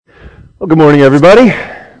Well, good morning, everybody.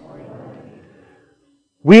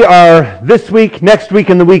 We are this week, next week,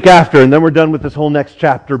 and the week after, and then we're done with this whole next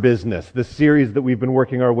chapter business, this series that we've been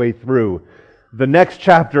working our way through. The next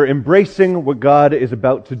chapter, embracing what God is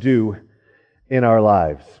about to do in our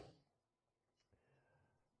lives.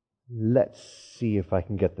 Let's see if I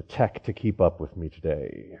can get the tech to keep up with me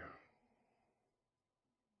today.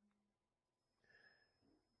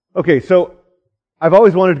 Okay, so I've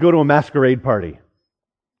always wanted to go to a masquerade party.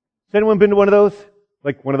 Has anyone been to one of those?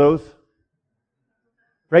 Like one of those?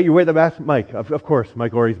 Right, you wear the mask? Mike, of course,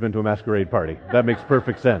 Mike Orey's been to a masquerade party. That makes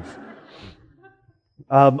perfect sense.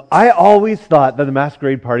 I always thought that the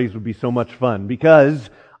masquerade parties would be so much fun because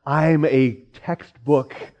I'm a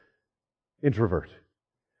textbook introvert.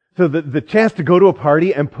 So the chance to go to a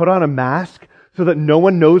party and put on a mask so that no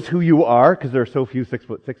one knows who you are, because there are so few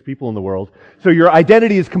 6'6" people in the world, so your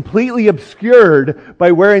identity is completely obscured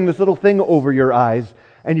by wearing this little thing over your eyes,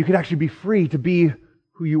 and you can actually be free to be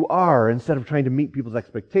who you are instead of trying to meet people's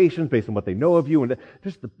expectations based on what they know of you. And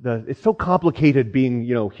just it's so complicated being,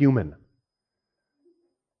 human.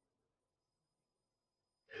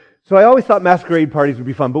 So I always thought masquerade parties would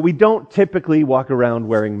be fun, but we don't typically walk around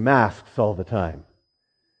wearing masks all the time.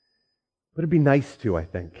 But it'd be nice to, I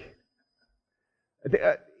think.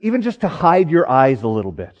 Even just to hide your eyes a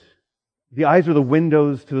little bit. The eyes are the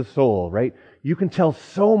windows to the soul, right? You can tell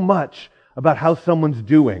so much about how someone's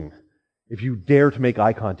doing if you dare to make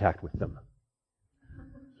eye contact with them.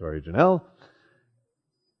 Sorry, Janelle.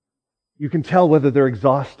 You can tell whether they're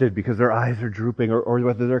exhausted because their eyes are drooping, or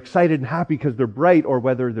whether they're excited and happy because they're bright, or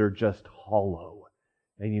whether they're just hollow.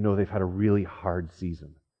 And you know they've had a really hard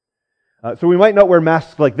season. So we might not wear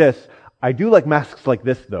masks like this. I do like masks like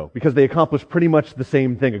this, though, because they accomplish pretty much the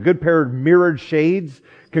same thing. A good pair of mirrored shades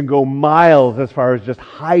can go miles as far as just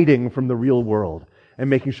hiding from the real world and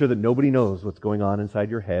making sure that nobody knows what's going on inside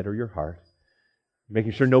your head or your heart.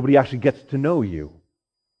 Making sure nobody actually gets to know you.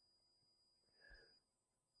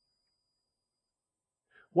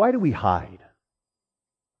 Why do we hide?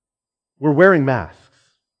 We're wearing masks,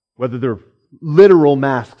 whether they're literal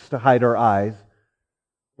masks to hide our eyes,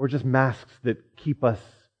 or just masks that keep us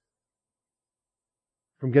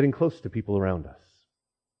from getting close to people around us,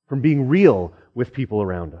 from being real with people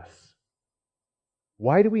around us.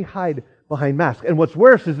 Why do we hide behind masks? And what's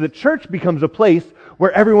worse is that church becomes a place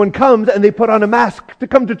where everyone comes and they put on a mask to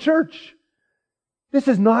come to church. This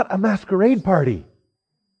is not a masquerade party.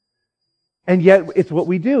 And yet it's what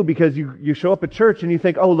we do, because you show up at church and you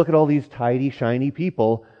think, oh, look at all these tidy, shiny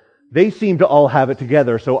people. They seem to all have it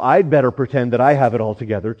together, so I'd better pretend that I have it all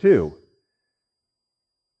together too.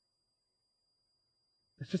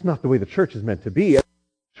 It's just not the way the church is meant to be.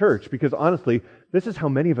 Church, because honestly, this is how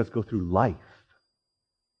many of us go through life.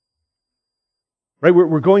 Right?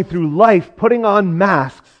 We're going through life putting on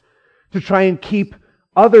masks to try and keep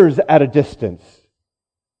others at a distance,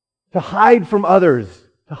 to hide from others,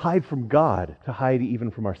 to hide from God, to hide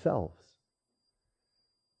even from ourselves.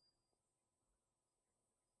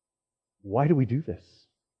 Why do we do this?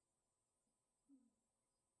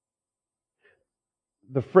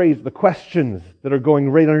 The phrase, the questions that are going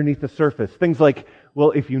right underneath the surface, things like,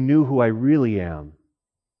 well, if you knew who I really am,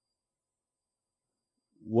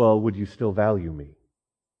 well, would you still value me?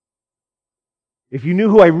 If you knew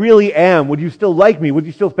who I really am, would you still like me? Would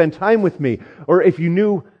you still spend time with me? Or if you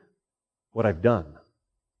knew what I've done,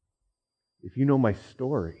 if you know my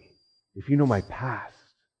story, if you know my past,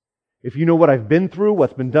 if you know what I've been through,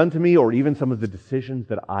 what's been done to me, or even some of the decisions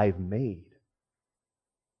that I've made.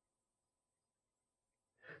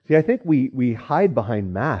 See, I think we hide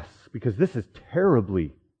behind masks because this is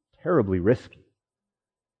terribly, terribly risky.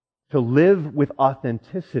 To live with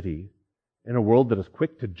authenticity in a world that is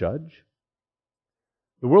quick to judge.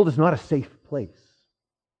 The world is not a safe place.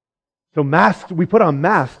 So we put on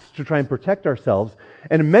masks to try and protect ourselves.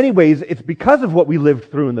 And in many ways, it's because of what we lived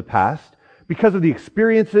through in the past, because of the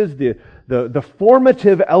experiences, the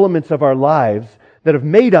formative elements of our lives that have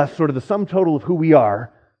made us sort of the sum total of who we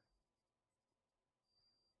are.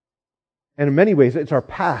 And in many ways, it's our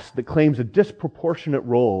past that claims a disproportionate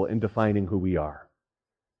role in defining who we are.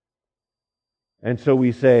 And so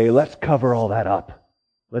we say, let's cover all that up.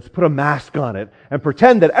 Let's put a mask on it and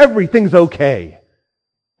pretend that everything's okay.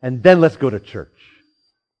 And then let's go to church.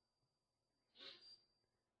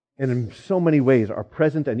 And in so many ways, our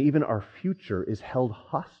present and even our future is held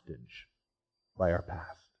hostage by our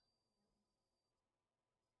past.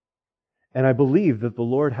 And I believe that the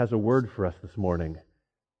Lord has a word for us this morning.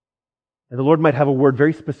 And the Lord might have a word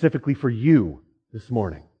very specifically for you this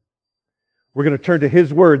morning. We're going to turn to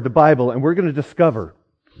His Word, the Bible, and we're going to discover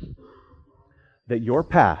that your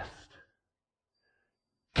past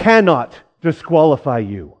cannot disqualify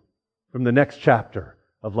you from the next chapter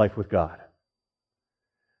of life with God.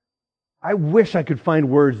 I wish I could find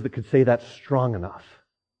words that could say that strong enough.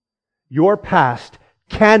 Your past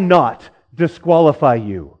cannot disqualify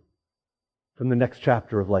you from the next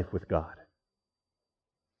chapter of life with God.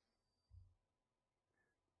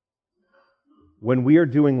 When we are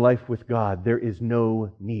doing life with God, there is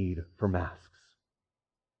no need for masks.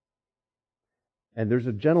 And there's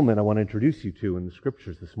a gentleman I want to introduce you to in the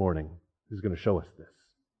Scriptures this morning who's going to show us this.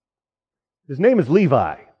 His name is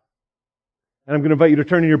Levi. And I'm going to invite you to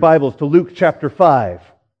turn in your Bibles to Luke chapter 5.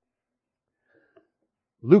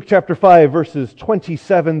 Luke chapter 5, verses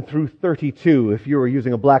 27 through 32. If you are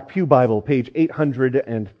using a Black Pew Bible, page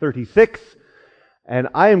 836. And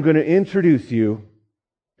I am going to introduce you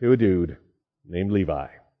to a dude named Levi.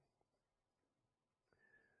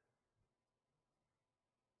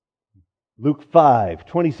 Luke 5,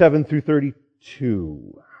 27 through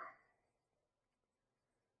 32.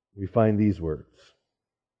 We find these words.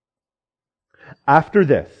 After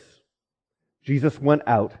this, Jesus went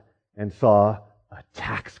out and saw a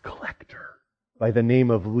tax collector by the name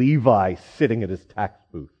of Levi sitting at his tax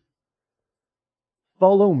booth.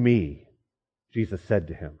 "Follow me," Jesus said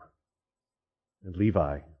to him. And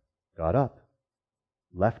Levi got up,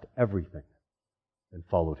 left everything, and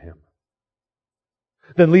followed him.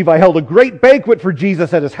 Then Levi held a great banquet for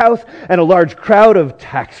Jesus at his house, and a large crowd of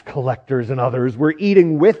tax collectors and others were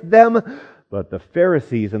eating with them. But the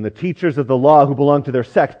Pharisees and the teachers of the law who belonged to their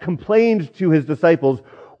sect complained to his disciples,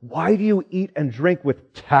 "Why do you eat and drink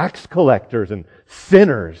with tax collectors and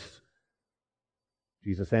sinners?"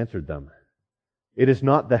 Jesus answered them, "It is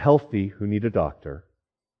not the healthy who need a doctor,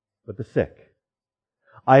 but the sick.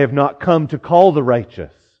 I have not come to call the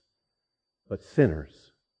righteous, but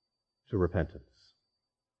sinners to repentance."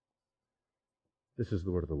 This is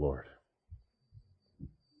the word of the Lord.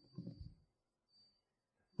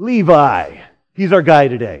 Levi, he's our guy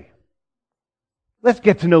today. Let's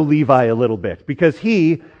get to know Levi a little bit, because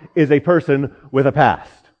he is a person with a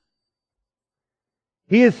past.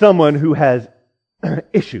 He is someone who has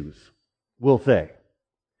issues, we'll say.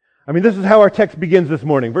 I mean, this is how our text begins this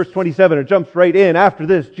morning. Verse 27, it jumps right in. After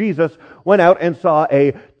this, Jesus went out and saw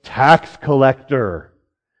a tax collector.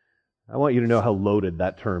 I want you to know how loaded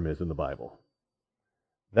that term is in the Bible.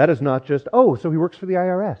 That is not just, oh, so he works for the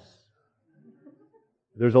IRS.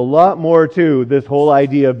 There's a lot more to this whole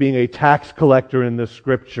idea of being a tax collector in the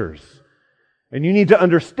Scriptures. And you need to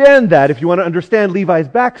understand that if you want to understand Levi's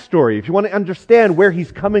backstory, if you want to understand where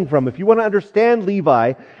he's coming from, if you want to understand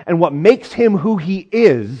Levi and what makes him who he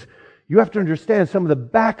is, you have to understand some of the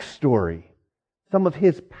backstory, some of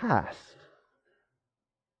his past.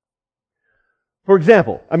 For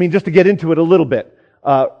example, just to get into it a little bit,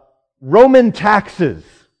 Roman taxes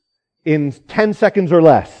in 10 seconds or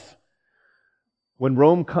less. When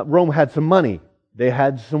Rome had some money, they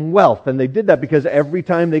had some wealth, and they did that because every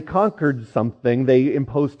time they conquered something, they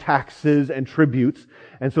imposed taxes and tributes,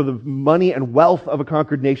 and so the money and wealth of a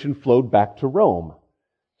conquered nation flowed back to Rome.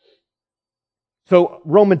 So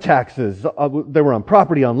Roman taxes, they were on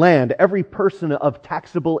property, on land. Every person of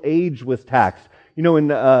taxable age was taxed. In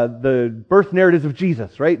the birth narratives of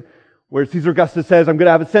Jesus, right? Where Caesar Augustus says, "I'm going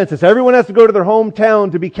to have a census. Everyone has to go to their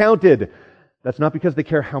hometown to be counted." That's not because they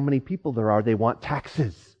care how many people there are. They want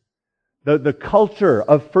taxes. The culture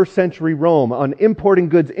of first century Rome on importing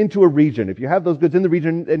goods into a region. If you have those goods in the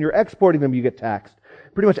region and you're exporting them, you get taxed.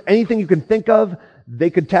 Pretty much anything you can think of,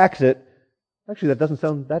 they could tax it. Actually, that doesn't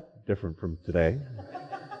sound that different from today.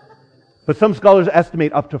 But some scholars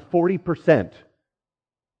estimate up to 40%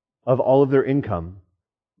 of all of their income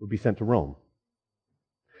would be sent to Rome.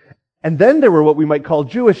 And then there were what we might call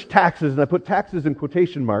Jewish taxes, and I put taxes in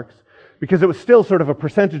quotation marks, because it was still sort of a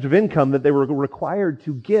percentage of income that they were required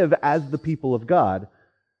to give as the people of God.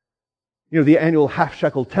 The annual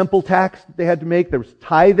half-shekel temple tax that they had to make. There was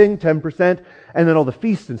tithing, 10%, and then all the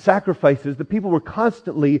feasts and sacrifices. The people were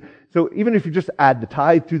constantly, so even if you just add the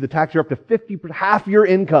tithe to the tax, you're up to 50%, half your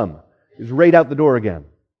income is right out the door again.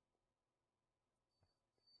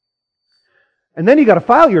 And then you got to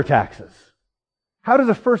file your taxes. How does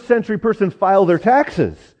a first century person file their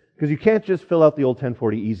taxes? Because you can't just fill out the old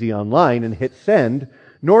 1040 easy online and hit send,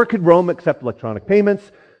 nor could Rome accept electronic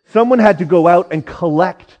payments. Someone had to go out and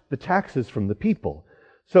collect the taxes from the people.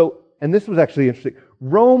 So, and this was actually interesting,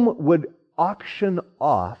 Rome would auction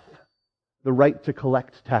off the right to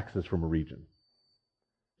collect taxes from a region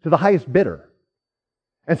to the highest bidder.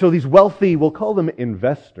 And so these wealthy, we'll call them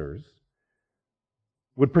investors,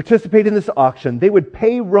 would participate in this auction. They would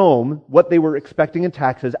pay Rome what they were expecting in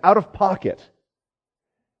taxes out of pocket.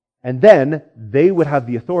 And then they would have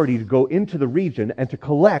the authority to go into the region and to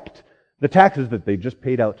collect the taxes that they just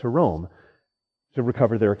paid out to Rome to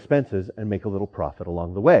recover their expenses and make a little profit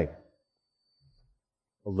along the way.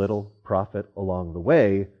 A little profit along the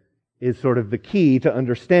way is sort of the key to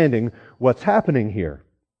understanding what's happening here.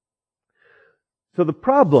 So the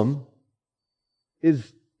problem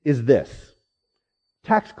is this.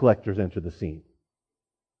 Tax collectors enter the scene.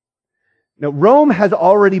 Now, Rome has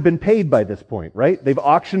already been paid by this point, right? They've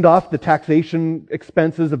auctioned off the taxation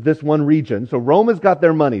expenses of this one region, so Rome has got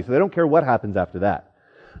their money, so they don't care what happens after that.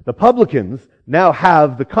 The publicans now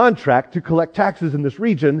have the contract to collect taxes in this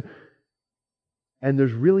region, and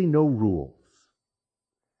there's really no rules.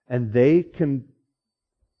 And they can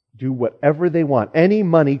do whatever they want. Any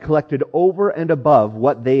money collected over and above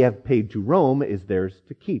what they have paid to Rome is theirs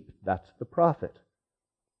to keep. That's the profit.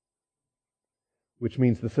 Which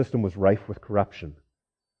means the system was rife with corruption.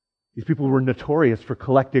 These people were notorious for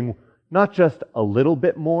collecting not just a little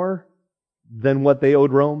bit more than what they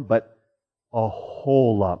owed Rome, but a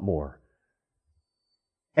whole lot more.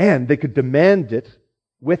 And they could demand it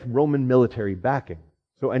with Roman military backing.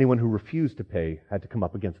 So anyone who refused to pay had to come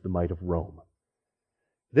up against the might of Rome.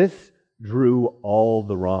 This drew all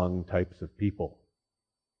the wrong types of people.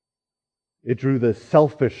 It drew the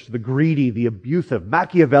selfish, the greedy, the abusive,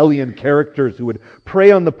 Machiavellian characters who would prey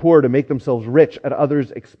on the poor to make themselves rich at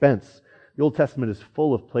others' expense. The Old Testament is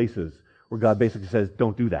full of places where God basically says,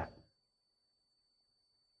 don't do that.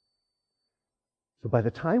 So by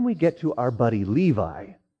the time we get to our buddy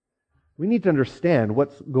Levi, we need to understand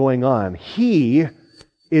what's going on. He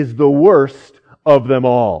is the worst of them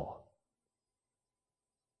all.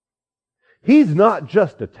 He's not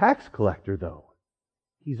just a tax collector, though.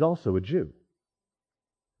 He's also a Jew,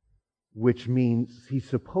 which means he's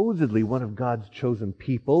supposedly one of God's chosen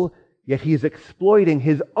people, yet he's exploiting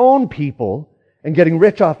his own people and getting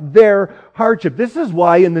rich off their hardship. This is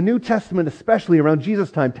why in the New Testament, especially around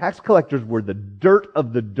Jesus' time, tax collectors were the dirt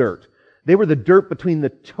of the dirt. They were the dirt between the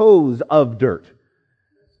toes of dirt.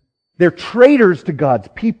 They're traitors to God's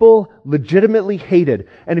people, legitimately hated.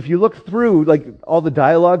 And if you look through like all the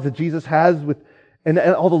dialogues that Jesus has with and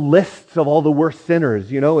all the lists of all the worst sinners,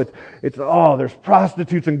 there's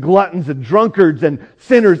prostitutes and gluttons and drunkards and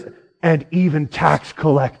sinners and even tax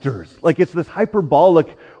collectors. Like it's this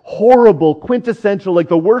hyperbolic, horrible, quintessential, like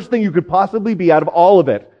the worst thing you could possibly be out of all of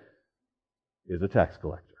it is a tax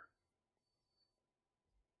collector.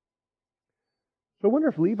 So I wonder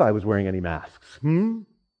if Levi was wearing any masks.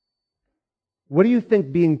 What do you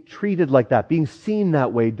think being treated like that, being seen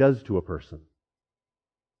that way does to a person?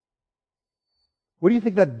 What do you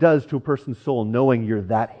think that does to a person's soul, knowing you're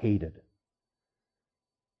that hated?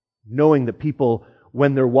 Knowing that people,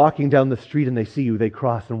 when they're walking down the street and they see you, they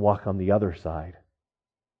cross and walk on the other side.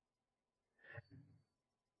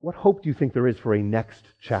 What hope do you think there is for a next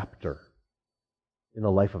chapter in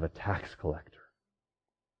the life of a tax collector?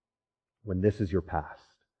 When this is your past,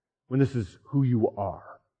 when this is who you are.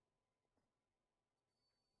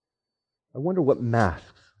 I wonder what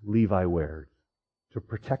masks Levi wears to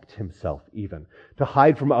protect himself even, to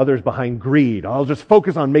hide from others behind greed. I'll just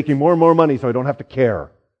focus on making more and more money so I don't have to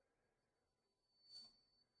care.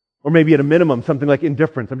 Or maybe at a minimum, something like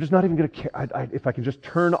indifference. I'm just not even going to care. If I can just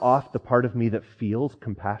turn off the part of me that feels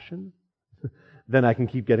compassion, then I can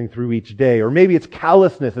keep getting through each day. Or maybe it's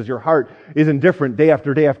callousness as your heart is indifferent day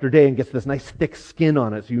after day after day and gets this nice thick skin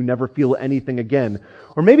on it so you never feel anything again.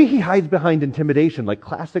 Or maybe he hides behind intimidation, like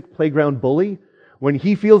classic playground bully. When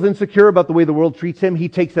he feels insecure about the way the world treats him, he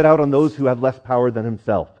takes it out on those who have less power than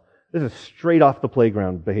himself. This is straight off the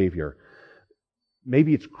playground behavior.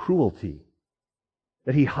 Maybe it's cruelty,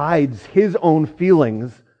 that he hides his own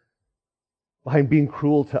feelings behind being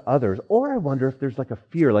cruel to others. Or I wonder if there's like a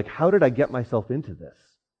fear, like how did I get myself into this?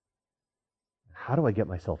 How do I get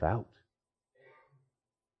myself out?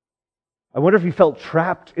 I wonder if he felt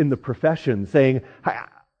trapped in the profession, saying,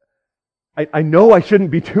 I know I shouldn't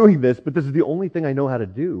be doing this, but this is the only thing I know how to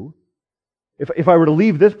do. If I were to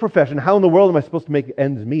leave this profession, how in the world am I supposed to make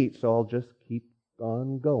ends meet? So I'll just keep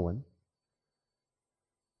on going.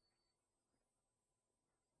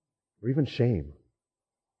 Or even shame.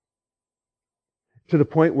 To the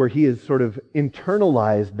point where he has sort of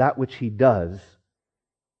internalized that which he does,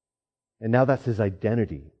 and now that's his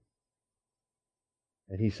identity.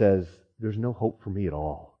 And he says, there's no hope for me at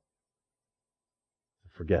all.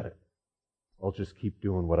 Forget it. I'll just keep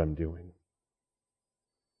doing what I'm doing.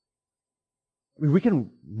 I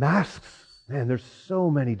mean, masks, man, there's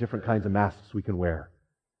so many different kinds of masks we can wear.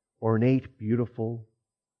 Ornate, beautiful,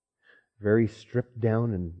 very stripped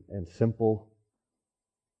down and simple.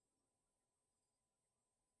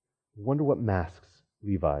 I wonder what masks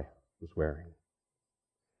Levi was wearing.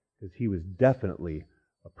 Because he was definitely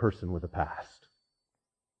a person with a past.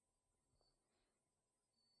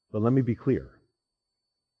 But let me be clear.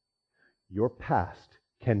 Your past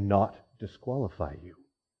cannot disqualify you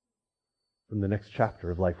from the next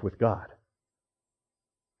chapter of life with God.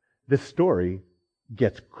 This story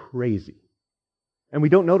gets crazy. And we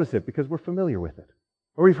don't notice it because we're familiar with it.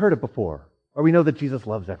 Or we've heard it before. Or we know that Jesus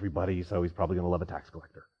loves everybody, so he's probably going to love a tax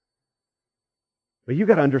collector. But you've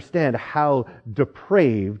got to understand how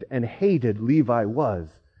depraved and hated Levi was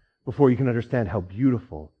before you can understand how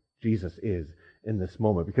beautiful Jesus is in this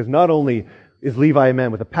moment. Because not only is Levi a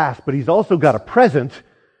man with a past, but he's also got a present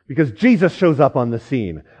because Jesus shows up on the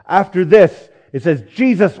scene. After this, it says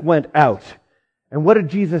Jesus went out. And what did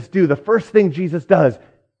Jesus do? The first thing Jesus does,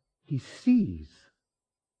 he sees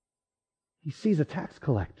a tax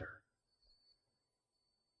collector.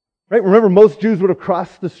 Right? Remember, most Jews would have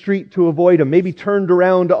crossed the street to avoid him, maybe turned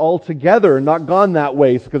around altogether and not gone that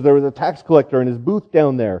way because there was a tax collector in his booth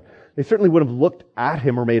down there. They certainly would have looked at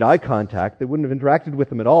him or made eye contact. They wouldn't have interacted with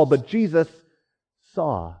him at all. But Jesus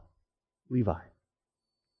saw Levi.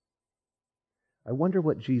 I wonder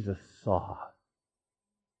what Jesus saw.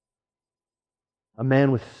 A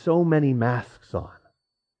man with so many masks on,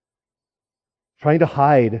 trying to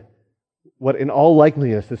hide what in all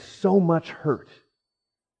likeliness is so much hurt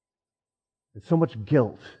and so much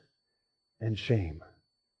guilt and shame.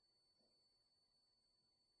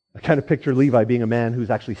 I kind of picture Levi being a man who's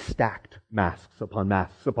actually stacked masks upon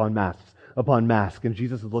masks upon masks upon masks. And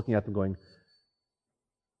Jesus is looking at them going,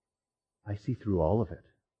 I see through all of it.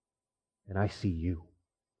 And I see you.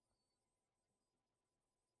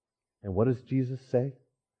 And what does Jesus say?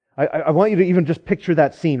 I want you to even just picture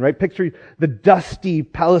that scene, right? Picture the dusty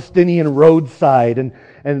Palestinian roadside and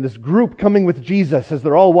this group coming with Jesus as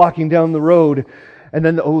they're all walking down the road. And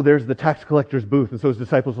then, there's the tax collector's booth. And so his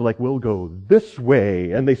disciples are like, we'll go this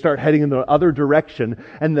way. And they start heading in the other direction.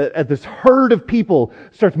 And this herd of people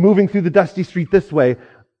starts moving through the dusty street this way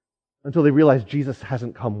until they realize Jesus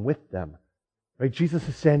hasn't come with them. Right? Jesus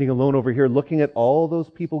is standing alone over here looking at all those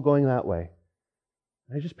people going that way.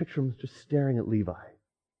 And I just picture him just staring at Levi.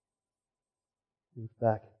 He looks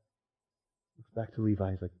back to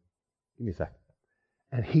Levi. He's like, give me a sec.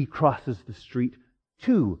 And he crosses the street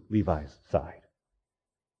to Levi's side.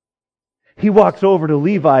 He walks over to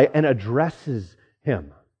Levi and addresses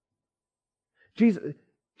him.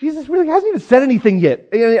 Jesus really hasn't even said anything yet.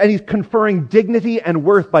 And he's conferring dignity and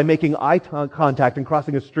worth by making eye contact and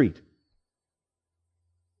crossing a street.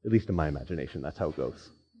 At least in my imagination, that's how it goes.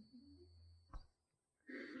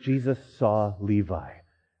 Jesus saw Levi.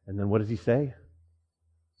 And then what does he say?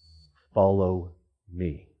 Follow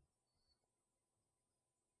me.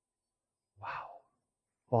 Wow.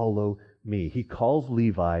 Follow me. He calls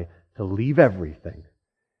Levi to leave everything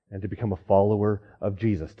and to become a follower of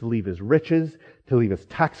Jesus. To leave his riches, to leave his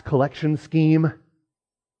tax collection scheme. Or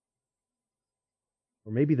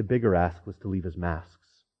maybe the bigger ask was to leave his masks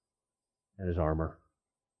and his armor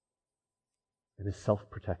and his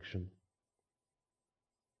self-protection.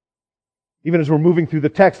 Even as we're moving through the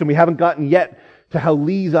text and we haven't gotten yet to how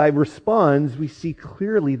Levi responds, we see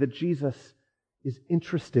clearly that Jesus is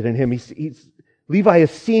interested in him. Levi is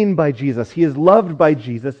seen by Jesus. He is loved by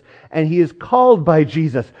Jesus. And he is called by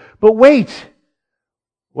Jesus. But wait!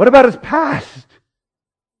 What about his past?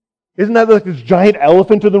 Isn't that like this giant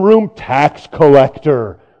elephant in the room? Tax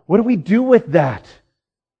collector. What do we do with that?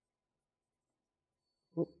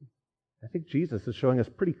 Well, I think Jesus is showing us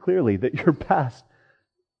pretty clearly that your past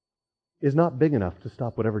is not big enough to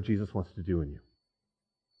stop whatever Jesus wants to do in you.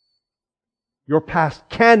 Your past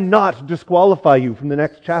cannot disqualify you from the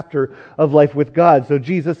next chapter of life with God. So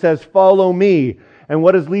Jesus says, follow me. And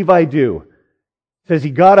what does Levi do? It says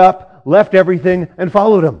he got up, left everything, and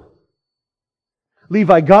followed him.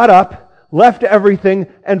 Levi got up, left everything,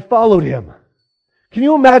 and followed him. Can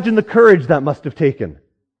you imagine the courage that must have taken?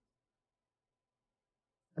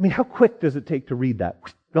 I mean, how quick does it take to read that?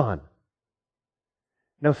 Gone.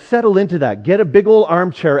 Now settle into that. Get a big old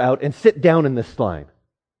armchair out and sit down in this line.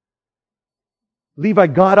 Levi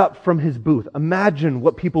got up from his booth. Imagine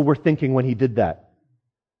what people were thinking when he did that.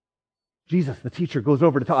 Jesus, the teacher, goes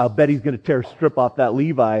over to tell. I'll bet he's going to tear a strip off that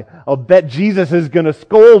Levi. I'll bet Jesus is going to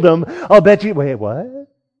scold him. I'll bet you... Wait, what?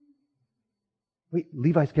 Wait,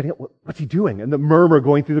 Levi's getting up. What's he doing? And the murmur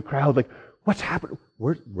going through the crowd, like, what's happening?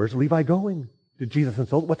 Where's Levi going? Did Jesus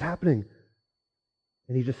insult? What's happening?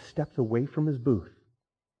 And he just steps away from his booth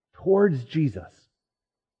towards Jesus.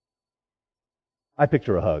 I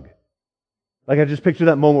picture a hug. Like, I just picture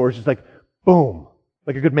that moment where it's just like, boom,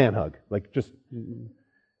 like a good man hug. Like, just... And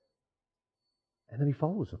then he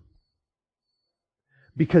follows him.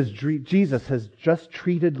 because Jesus has just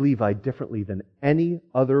treated Levi differently than any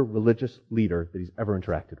other religious leader that he's ever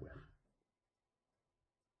interacted with.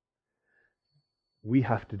 We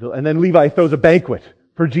have to do, and then Levi throws a banquet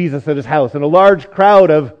for Jesus at his house, and a large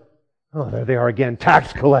crowd of, oh, there they are again,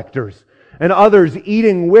 tax collectors, and others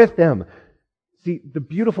eating with him. See, the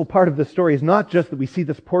beautiful part of this story is not just that we see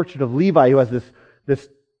this portrait of Levi who has this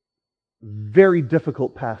very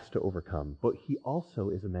difficult past to overcome, but he also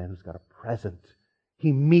is a man who's got a present.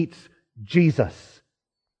 He meets Jesus,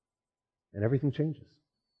 and everything changes.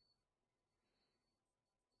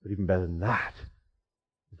 But even better than that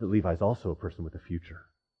is that Levi's also a person with a future.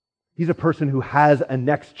 He's a person who has a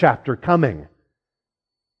next chapter coming.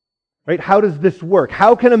 Right? How does this work?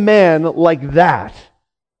 How can a man like that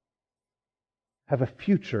have a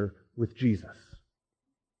future with Jesus?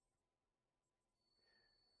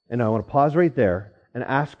 And I want to pause right there and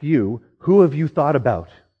ask you, who have you thought about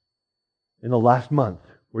in the last month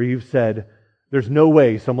where you've said, there's no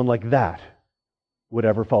way someone like that would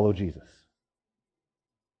ever follow Jesus?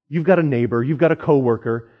 You've got a neighbor, you've got a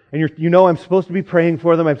coworker, and you know I'm supposed to be praying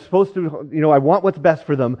for them, I'm supposed to, I want what's best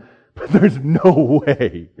for them, but there's no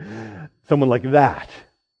way someone like that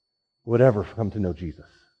would ever come to know Jesus.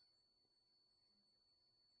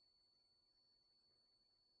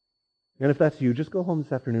 And if that's you, just go home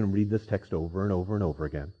this afternoon and read this text over and over and over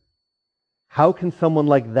again. How can someone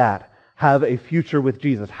like that have a future with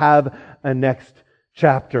Jesus, have a next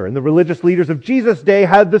chapter? And the religious leaders of Jesus' day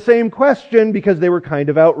had the same question because they were kind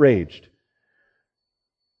of outraged.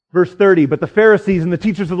 Verse 30, but the Pharisees and the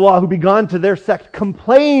teachers of the law who belonged to their sect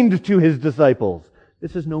complained to his disciples.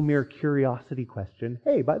 This is no mere curiosity question.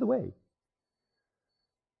 Hey, by the way,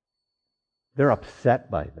 they're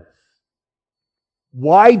upset by this.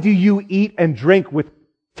 Why do you eat and drink with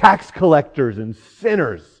tax collectors and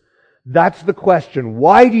sinners? That's the question.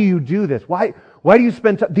 Why do you do this? Why do you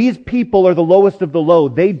spend time? These people are the lowest of the low.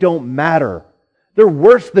 They don't matter. They're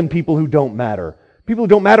worse than people who don't matter. People who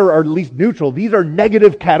don't matter are at least neutral. These are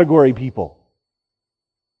negative category people.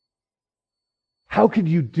 How could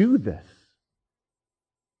you do this?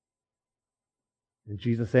 And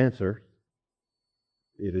Jesus answered,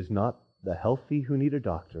 it is not the healthy who need a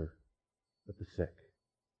doctor, but the sick.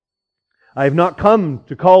 I have not come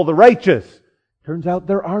to call the righteous. Turns out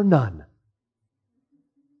there are none.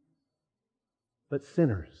 But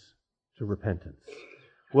sinners to repentance.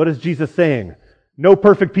 What is Jesus saying? No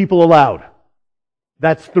perfect people allowed.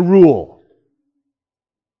 That's the rule.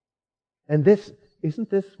 And isn't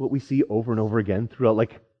this what we see over and over again throughout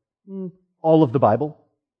all of the Bible?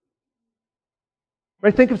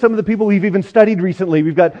 Right? Think of some of the people we've even studied recently.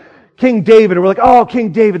 We've got King David, and we're like, oh,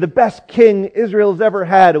 King David, the best king Israel has ever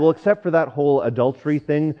had. Well, except for that whole adultery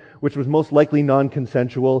thing, which was most likely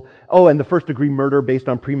non-consensual. Oh, and the first-degree murder based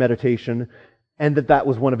on premeditation, and that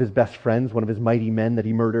was one of his best friends, one of his mighty men that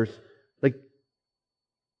he murders.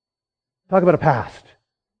 Talk about a past.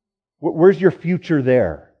 Where's your future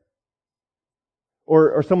there?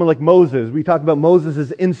 Or someone like Moses. We talked about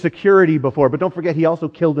Moses' insecurity before, but don't forget he also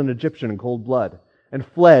killed an Egyptian in cold blood and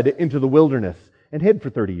fled into the wilderness and hid for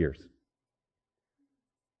 30 years.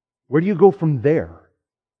 Where do you go from there?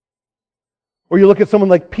 Or you look at someone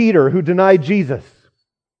like Peter who denied Jesus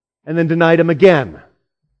and then denied him again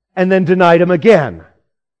and then denied him again.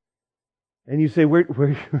 And you say, where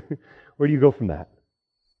do you go from that?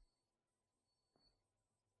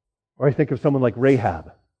 Or I think of someone like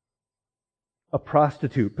Rahab, a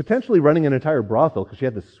prostitute, potentially running an entire brothel because she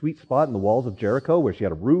had this sweet spot in the walls of Jericho where she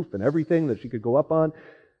had a roof and everything that she could go up on.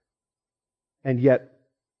 And yet,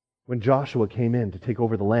 when Joshua came in to take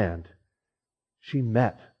over the land, she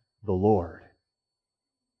met the Lord,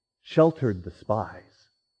 sheltered the spies.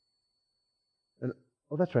 And,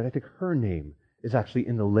 oh, that's right, I think her name is actually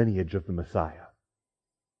in the lineage of the Messiah.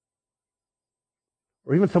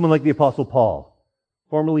 Or even someone like the Apostle Paul,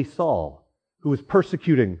 formerly Saul, who was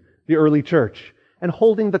persecuting the early church and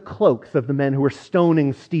holding the cloaks of the men who were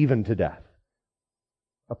stoning Stephen to death,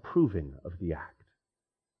 approving of the act.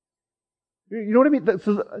 You know what I mean?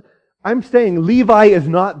 So I'm saying Levi is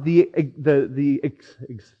not the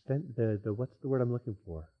what's the word I'm looking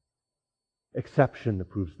for? Exception that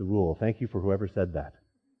proves the rule. Thank you for whoever said that.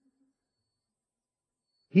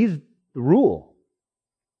 He's the rule.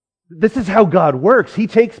 This is how God works. He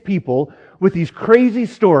takes people with these crazy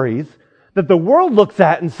stories that the world looks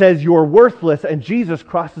at and says, you're worthless, and Jesus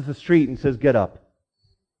crosses the street and says, get up,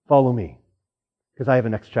 follow me, because I have a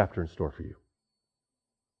next chapter in store for you.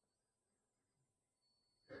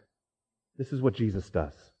 This is what Jesus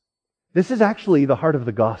does. This is actually the heart of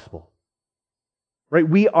the gospel. Right?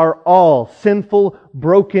 We are all sinful,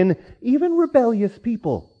 broken, even rebellious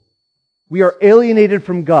people. We are alienated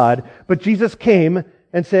from God, but Jesus came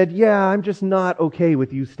and said, yeah, I'm just not okay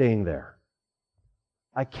with you staying there.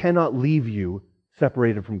 I cannot leave you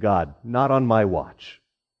separated from God, not on my watch.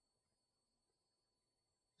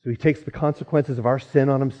 So he takes the consequences of our sin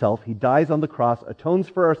on himself. He dies on the cross, atones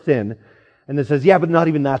for our sin, and then says, yeah, but not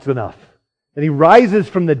even that's enough. And he rises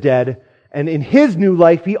from the dead, and in his new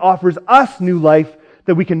life, he offers us new life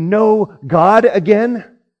that we can know God again.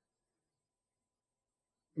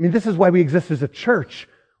 I mean, this is why we exist as a church.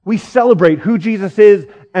 We celebrate who Jesus is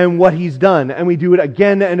and what He's done. And we do it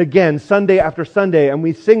again and again, Sunday after Sunday. And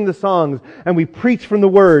we sing the songs and we preach from the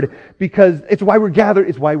Word because it's why we're gathered.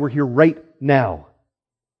 It's why we're here right now.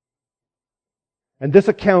 And this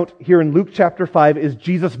account here in Luke chapter 5 is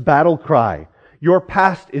Jesus' battle cry. Your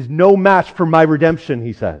past is no match for my redemption,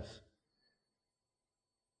 He says.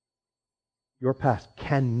 Your past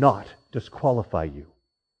cannot disqualify you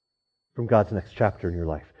from God's next chapter in your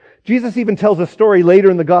life. Jesus even tells a story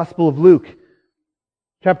later in the Gospel of Luke,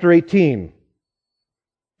 chapter 18.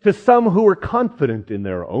 To some who were confident in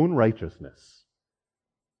their own righteousness,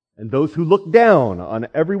 and those who looked down on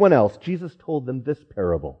everyone else, Jesus told them this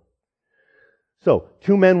parable. So,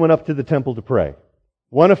 2 men went up to the temple to pray.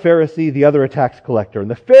 One a Pharisee, the other a tax collector.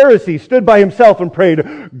 And the Pharisee stood by himself and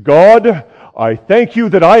prayed, God, I thank you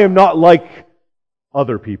that I am not like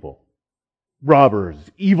other people. Robbers,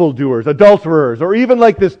 evildoers, adulterers, or even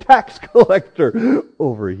like this tax collector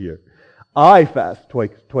over here. I fast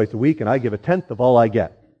twice a week and I give 1/10 of all I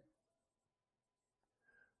get.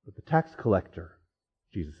 But the tax collector,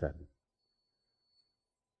 Jesus said,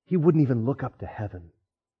 he wouldn't even look up to heaven,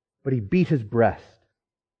 but he beat his breast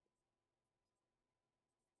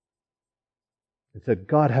and said,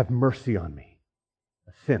 God, have mercy on me,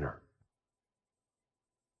 a sinner.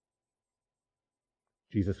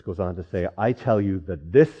 Jesus goes on to say, I tell you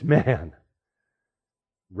that this man,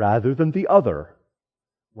 rather than the other,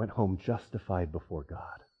 went home justified before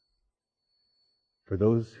God. For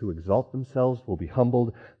those who exalt themselves will be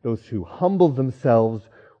humbled. Those who humble themselves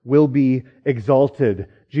will be exalted.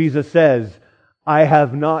 Jesus says, I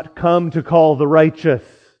have not come to call the righteous.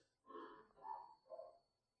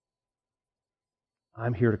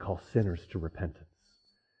 I'm here to call sinners to repentance.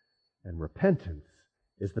 And repentance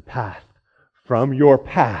is the path from your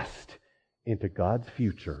past into God's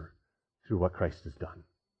future through what Christ has done.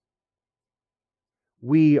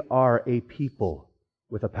 We are a people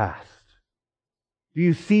with a past. Do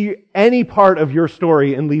you see any part of your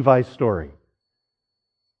story in Levi's story?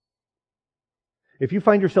 If you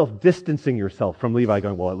find yourself distancing yourself from Levi,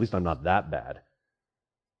 going, well, at least I'm not that bad.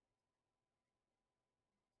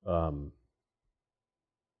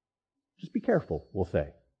 Just be careful, we'll say.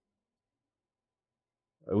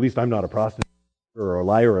 At least I'm not a prostitute or a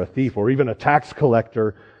liar or a thief or even a tax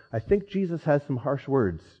collector. I think Jesus has some harsh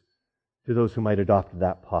words to those who might adopt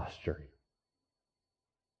that posture.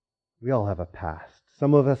 We all have a past.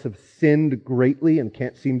 Some of us have sinned greatly and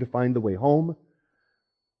can't seem to find the way home.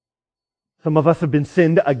 Some of us have been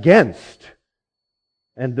sinned against,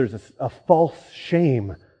 and there's a false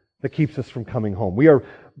shame that keeps us from coming home. We are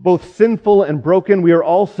both sinful and broken. We are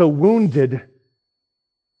also wounded.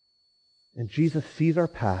 And Jesus sees our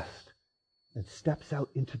past and steps out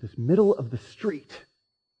into this middle of the street,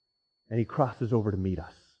 and He crosses over to meet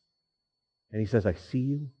us. And He says, I see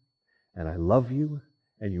you, and I love you,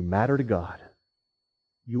 and you matter to God.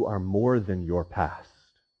 You are more than your past.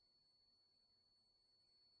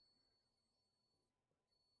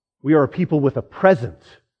 We are a people with a present,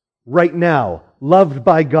 right now, loved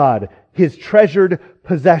by God, His treasured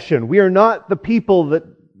possession. We are not the people that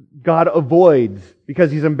God avoids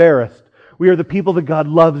because He's embarrassed. We are the people that God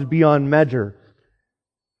loves beyond measure.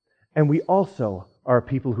 And we also are a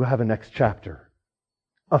people who have a next chapter,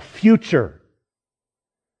 a future.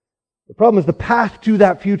 The problem is the path to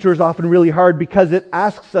that future is often really hard because it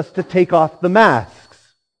asks us to take off the masks.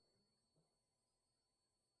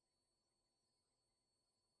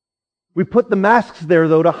 We put the masks there,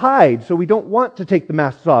 though, to hide, so we don't want to take the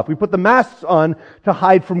masks off. We put the masks on to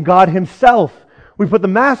hide from God Himself. We put the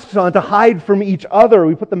masks on to hide from each other.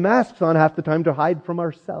 We put the masks on half the time to hide from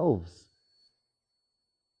ourselves.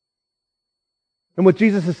 And what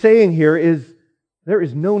Jesus is saying here is there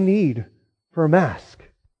is no need for a mask.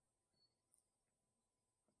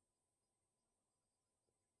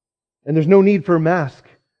 And there's no need for a mask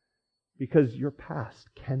because your past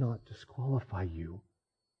cannot disqualify you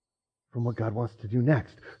from what God wants to do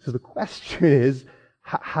next. So the question is,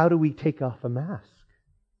 how do we take off a mask?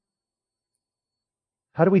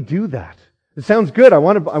 How do we do that? It sounds good. I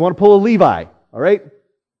want to pull a Levi, all right?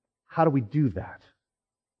 How do we do that?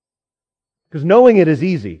 Because knowing it is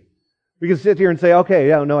easy. We can sit here and say, okay,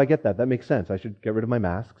 yeah, no, I get that. That makes sense. I should get rid of my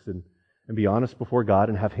masks and be honest before God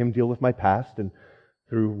and have Him deal with my past. And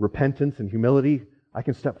through repentance and humility, I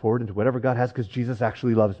can step forward into whatever God has because Jesus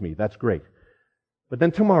actually loves me. That's great. But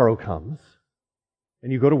then tomorrow comes,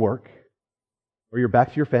 and you go to work, or you're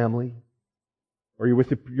back to your family, or you're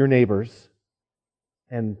with your neighbors,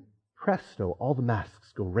 and presto, all the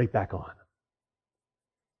masks go right back on.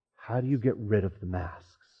 How do you get rid of the masks?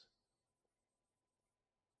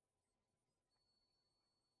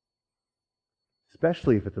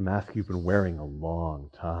 Especially if it's a mask you've been wearing a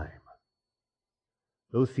long time.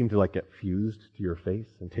 Those seem to get fused to your face,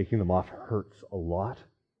 and taking them off hurts a lot.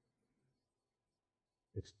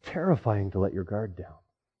 It's terrifying to let your guard down.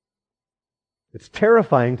 It's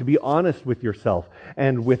terrifying to be honest with yourself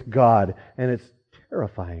and with God, and it's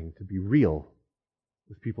terrifying to be real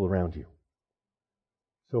with people around you.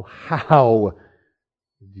 So how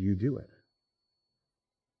do you do it?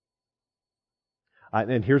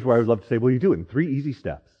 And here's where I would love to say, well, you do it in 3 easy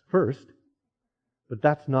steps. First, but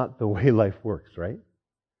that's not the way life works, right?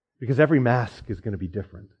 Because every mask is going to be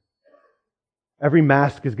different. Every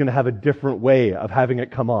mask is going to have a different way of having it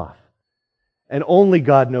come off. And only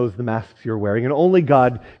God knows the masks you're wearing, and only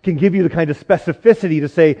God can give you the kind of specificity to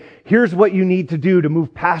say, here's what you need to do to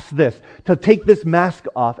move past this, to take this mask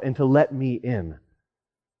off and to let me in.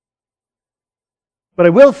 But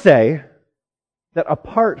I will say that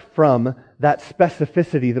apart from that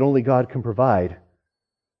specificity that only God can provide,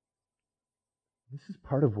 this is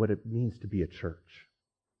part of what it means to be a church.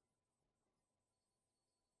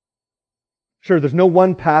 Sure, there's no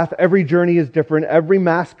one path. Every journey is different. Every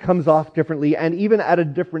mask comes off differently, and even at a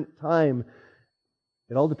different time.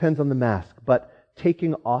 It all depends on the mask. But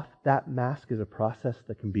taking off that mask is a process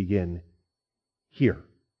that can begin here,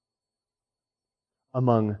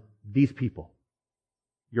 among these people,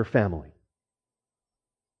 your family.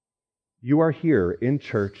 You are here in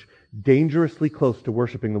church, dangerously close to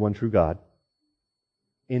worshiping the one true God,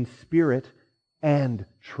 in spirit and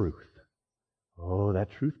truth. Oh, that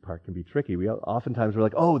truth part can be tricky. Oftentimes we're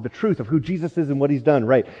like, oh, the truth of who Jesus is and what He's done.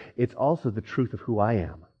 Right. It's also the truth of who I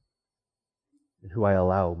am and who I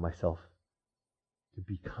allow myself to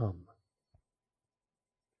become.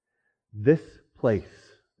 This place,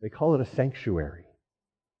 they call it a sanctuary.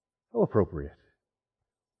 How appropriate.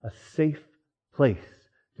 A safe place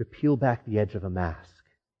to peel back the edge of a mask.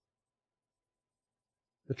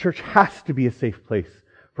 The church has to be a safe place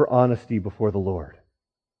for honesty before the Lord.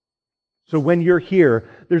 So when you're here,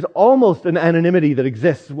 there's almost an anonymity that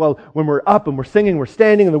exists. Well, when we're up and we're singing, we're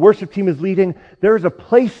standing, and the worship team is leading, there's a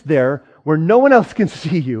place there where no one else can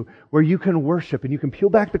see you, where you can worship, and you can peel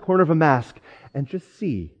back the corner of a mask and just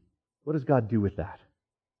see, what does God do with that?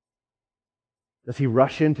 Does He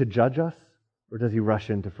rush in to judge us, or does He rush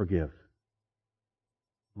in to forgive?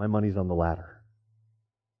 My money's on the latter.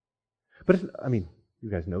 But you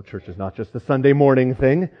guys know church is not just a Sunday morning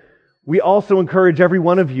thing. We also encourage every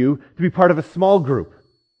one of you to be part of a small group.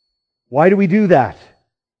 Why do we do that?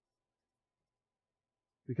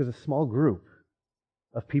 Because a small group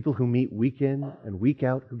of people who meet week in and week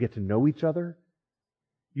out, who get to know each other,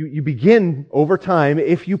 you begin over time,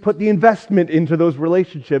 if you put the investment into those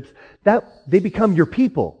relationships, that they become your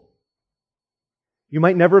people. You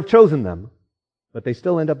might never have chosen them, but they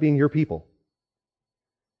still end up being your people.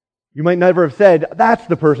 You might never have said, that's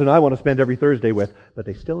the person I want to spend every Thursday with, but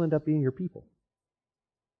they still end up being your people.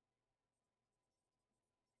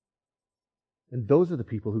 And those are the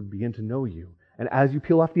people who begin to know you. And as you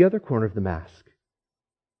peel off the other corner of the mask,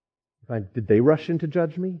 you find, did they rush in to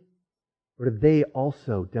judge me? Or did they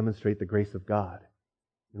also demonstrate the grace of God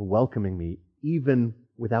in welcoming me even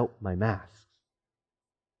without my masks?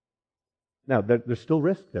 Now, there's still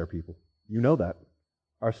risk there, people. You know that.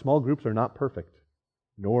 Our small groups are not perfect,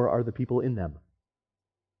 nor are the people in them.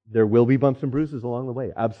 There will be bumps and bruises along the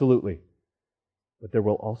way, absolutely. But there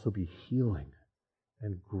will also be healing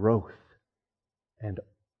and growth and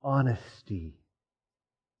honesty.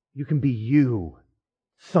 You can be you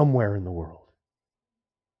somewhere in the world.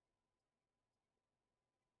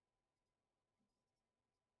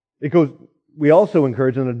 We also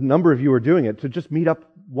encourage, and a number of you are doing it, to just meet up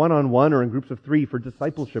one-on-one or in groups of 3 for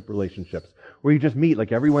discipleship relationships, where you just meet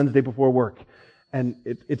like every Wednesday before work. And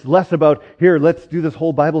it's less about, here, let's do this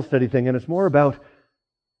whole Bible study thing, and it's more about,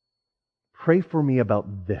 pray for me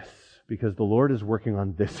about this, because the Lord is working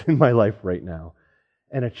on this in my life right now,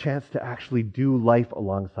 and a chance to actually do life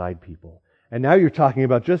alongside people. And now you're talking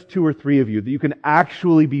about just 2 or 3 of you that you can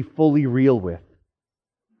actually be fully real with.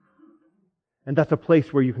 And that's a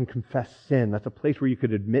place where you can confess sin. That's a place where you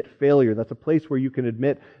can admit failure. That's a place where you can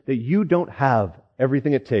admit that you don't have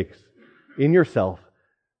everything it takes in yourself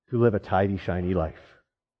to live a tidy, shiny life.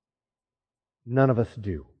 None of us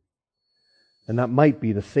do. And that might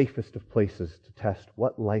be the safest of places to test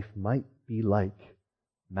what life might be like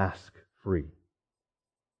mask-free.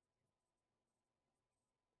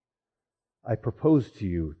 I propose to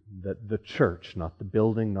you that the church, not the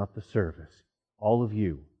building, not the service, all of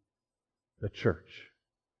you, the church.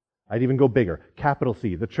 I'd even go bigger. Capital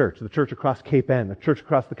C, the church across Cape Ann, the church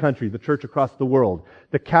across the country, the church across the world.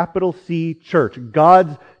 The capital C church,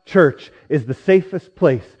 God's church, is the safest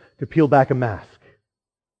place to peel back a mask.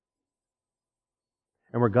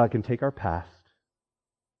 And where God can take our past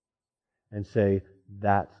and say,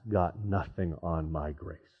 that's got nothing on my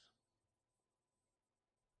grace.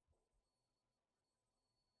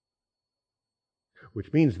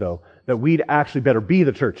 Which means, though, that we'd actually better be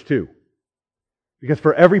the church, too. Because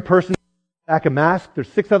for every person back a mask,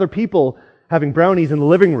 there's 6 other people having brownies in the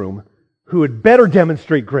living room who had better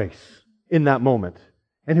demonstrate grace in that moment.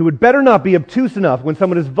 And who would better not be obtuse enough when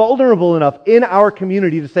someone is vulnerable enough in our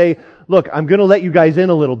community to say, look, I'm going to let you guys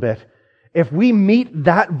in a little bit. If we meet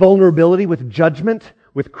that vulnerability with judgment,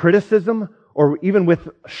 with criticism, or even with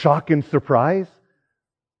shock and surprise,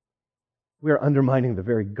 we are undermining the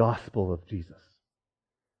very gospel of Jesus.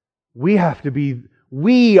 We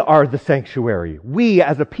are the sanctuary. We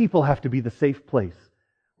as a people have to be the safe place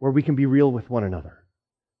where we can be real with one another.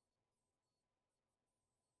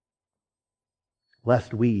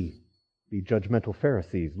 Lest we be judgmental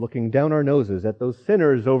Pharisees looking down our noses at those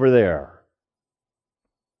sinners over there.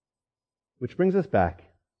 Which brings us back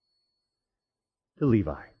to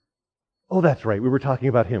Levi. Oh, that's right. We were talking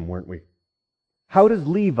about him, weren't we? How does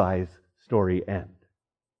Levi's story end?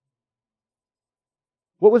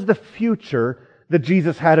 What was the future that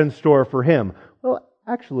Jesus had in store for him? Well,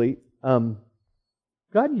 actually,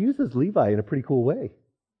 God uses Levi in a pretty cool way.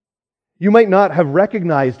 You might not have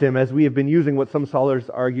recognized him as we have been using what some scholars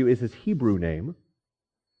argue is his Hebrew name.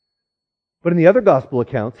 But in the other gospel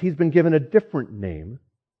accounts, he's been given a different name.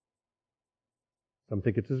 Some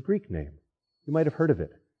think it's his Greek name. You might have heard of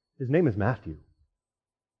it. His name is Matthew.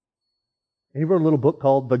 And he wrote a little book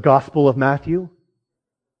called The Gospel of Matthew.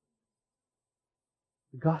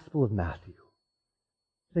 The Gospel of Matthew.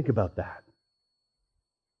 Think about that.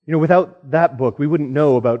 You know, without that book, we wouldn't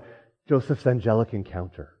know about Joseph's angelic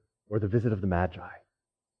encounter or the visit of the Magi.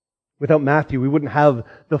 Without Matthew, we wouldn't have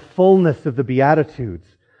the fullness of the Beatitudes.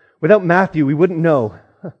 Without Matthew, we wouldn't know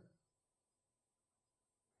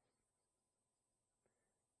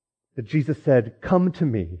that Jesus said, "Come to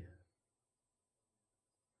me."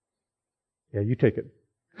 Yeah, you take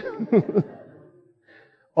it.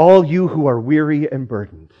 All you who are weary and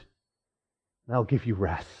burdened, and I'll give you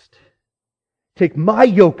rest. Take my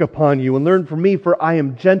yoke upon you and learn from me, for I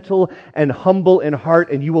am gentle and humble in heart,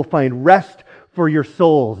 and you will find rest for your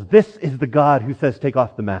souls. This is the God who says, take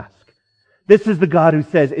off the mask. This is the God who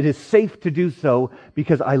says, it is safe to do so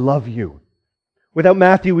because I love you. Without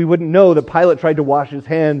Matthew, we wouldn't know that Pilate tried to wash his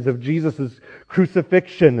hands of Jesus'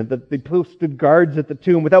 crucifixion and that they posted guards at the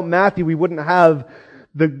tomb. Without Matthew, we wouldn't have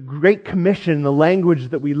the Great Commission, the language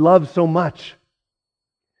that we love so much,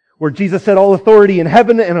 where Jesus said, all authority in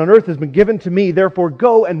heaven and on earth has been given to me. Therefore,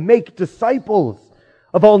 go and make disciples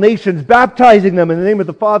of all nations, baptizing them in the name of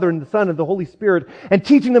the Father and the Son and the Holy Spirit, and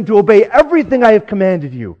teaching them to obey everything I have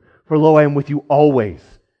commanded you. For lo, I am with you always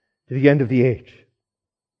to the end of the age.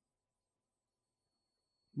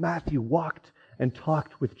 Matthew walked and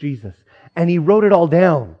talked with Jesus, and he wrote it all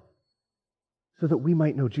down so that we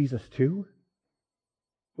might know Jesus too.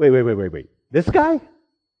 Wait. This guy?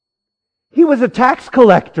 He was a tax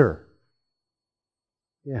collector.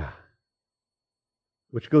 Yeah.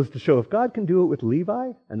 Which goes to show if God can do it with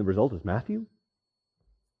Levi, and the result is Matthew,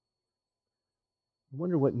 I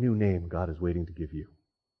wonder what new name God is waiting to give you.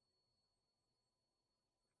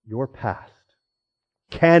 Your past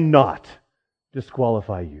cannot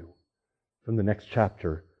disqualify you from the next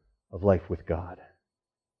chapter of life with God.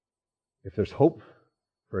 If there's hope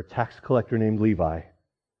for a tax collector named Levi,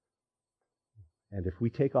 and if we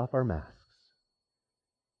take off our masks,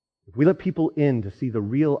 if we let people in to see the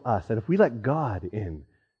real us, and if we let God in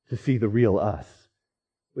to see the real us,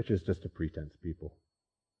 which is just a pretense, people,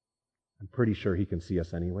 I'm pretty sure He can see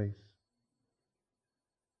us anyways.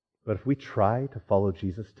 But if we try to follow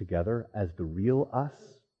Jesus together as the real us,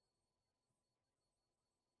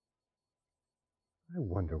 I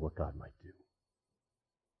wonder what God might do.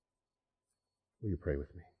 Will you pray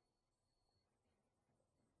with me?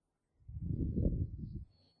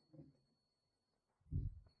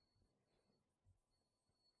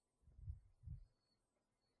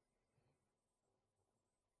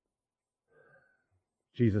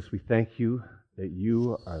 Jesus, we thank you that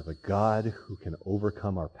you are the God who can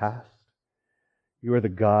overcome our past. You are the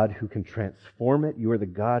God who can transform it. You are the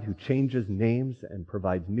God who changes names and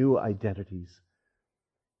provides new identities.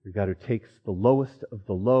 You're God who takes the lowest of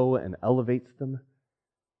the low and elevates them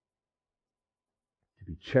to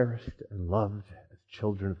be cherished and loved as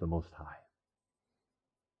children of the Most High.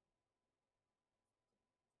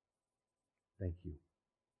 Thank you.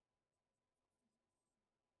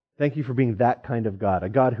 Thank you for being that kind of God, a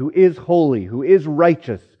God who is holy, who is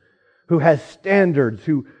righteous, who has standards,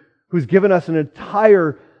 who's given us an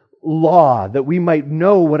entire law that we might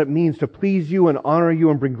know what it means to please you and honor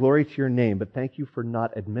you and bring glory to your name. But thank you for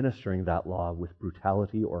not administering that law with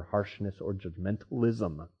brutality or harshness or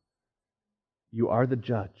judgmentalism. You are the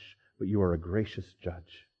judge, but you are a gracious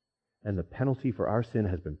judge. And the penalty for our sin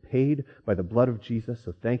has been paid by the blood of Jesus,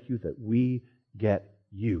 so thank you that we get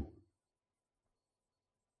you.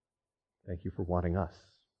 Thank you for wanting us,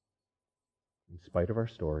 in spite of our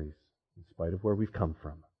stories, in spite of where we've come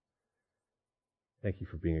from. Thank you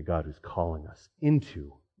for being a God who's calling us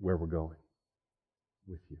into where we're going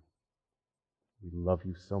with you. We love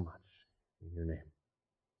you so much. In your name,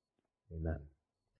 amen.